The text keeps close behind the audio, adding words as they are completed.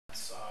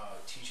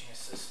teaching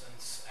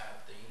assistants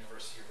at the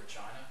University of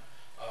Regina,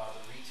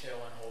 the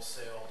Retail and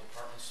Wholesale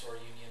Department Store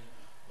Union,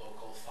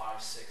 Local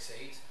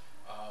 568,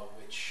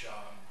 which,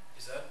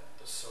 is that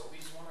the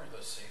Sobeys one or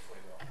the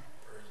Safeway one?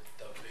 Or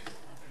the big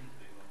one?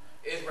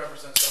 It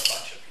represents a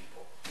bunch of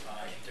people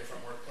in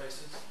different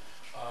workplaces.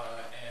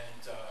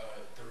 And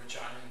the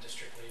Regina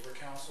District Labor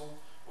Council,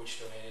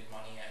 which donated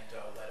money and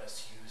let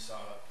us use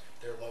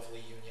their lovely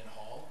Union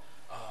Hall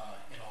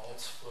in all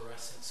its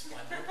fluorescent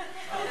splendor,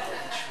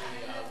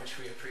 which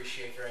we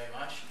appreciate very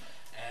much.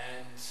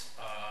 And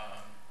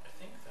I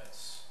think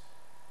that's...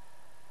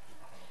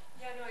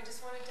 Yeah, no, I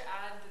just wanted to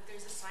add that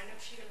there's a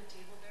sign-up sheet on the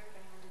table there if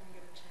anyone didn't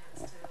get a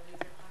chance to leave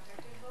their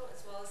contact info,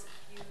 as well as a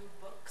few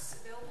books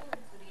available,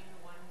 including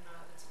one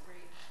that's a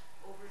great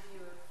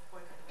overview of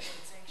Boycott,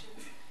 Divestment and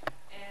Sanctions.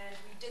 And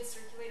we did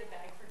circulate a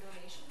bag for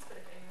donations, but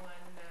if anyone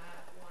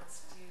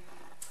wants to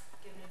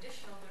give an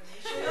additional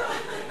donation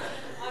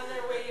on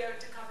their way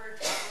out to cover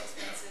travel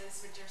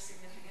expenses, which are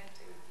significant,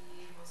 it would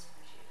be most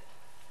appreciated.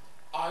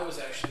 I was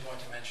actually going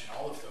to mention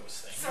all of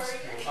those things.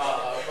 Sorry.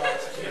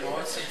 But you know,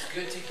 it's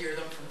good to hear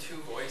them from two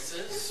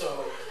voices.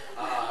 So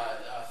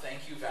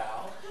thank you,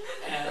 Val.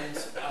 And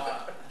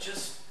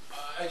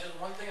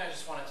one thing I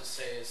just wanted to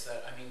say is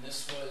that, I mean,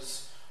 this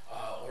was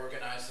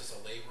organized as a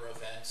labor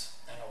event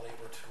and a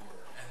labor tour.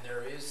 And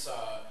there is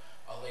a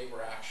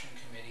labor action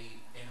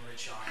committee in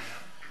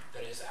Regina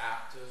that is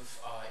active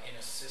in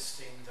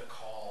assisting the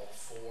call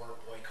for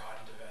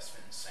boycotting,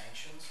 divestment, and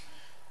sanctions.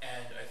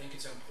 And I think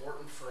it's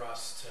important for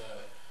us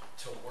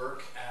to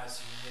work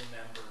as union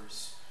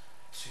members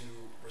to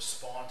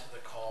respond to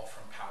the call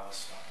from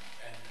Palestine.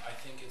 And I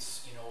think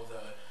it's, you know,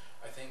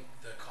 I think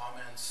the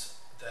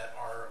comments that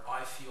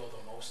I feel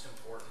the most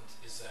important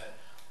is that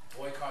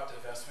boycott,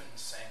 divestment, and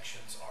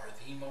sanctions are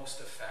the most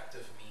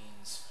effective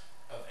means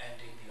of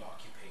ending the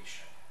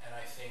occupation. And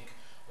I think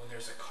when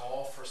there's a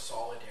call for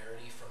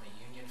solidarity from a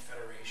union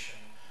federation,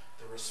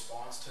 the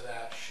response to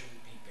that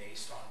shouldn't be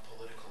based on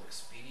political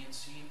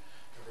expediency.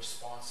 The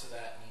response to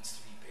that needs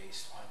to be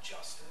based on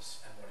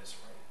justice and what is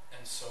right.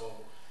 And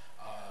so,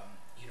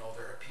 you know,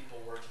 there are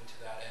people working to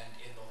that end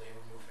in the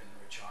labor movement in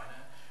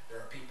Regina. There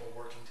are people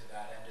working to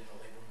that end in the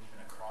labor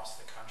movement across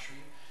the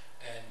country.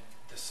 And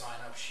the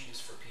sign-up sheet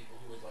is for people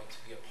who would like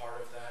to be a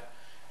part of that.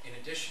 In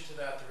addition to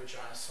that, the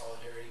Regina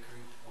Solidarity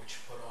Group, which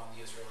put on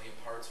the Israeli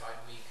Apartheid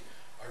Week,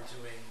 are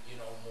doing,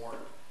 you know, more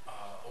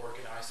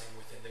organizing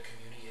within the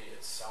community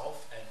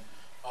itself. And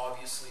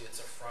obviously it's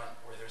a front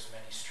where there's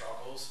many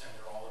struggles and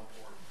they're all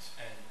important.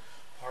 And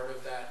part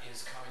of that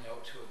is coming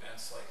out to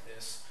events like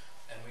this.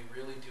 And we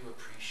really do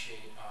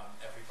appreciate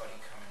everybody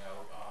coming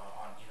out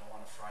on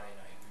a Friday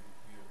night.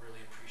 We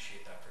really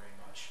appreciate that very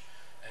much.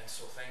 And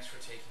so thanks for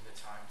taking the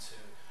time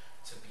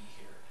to be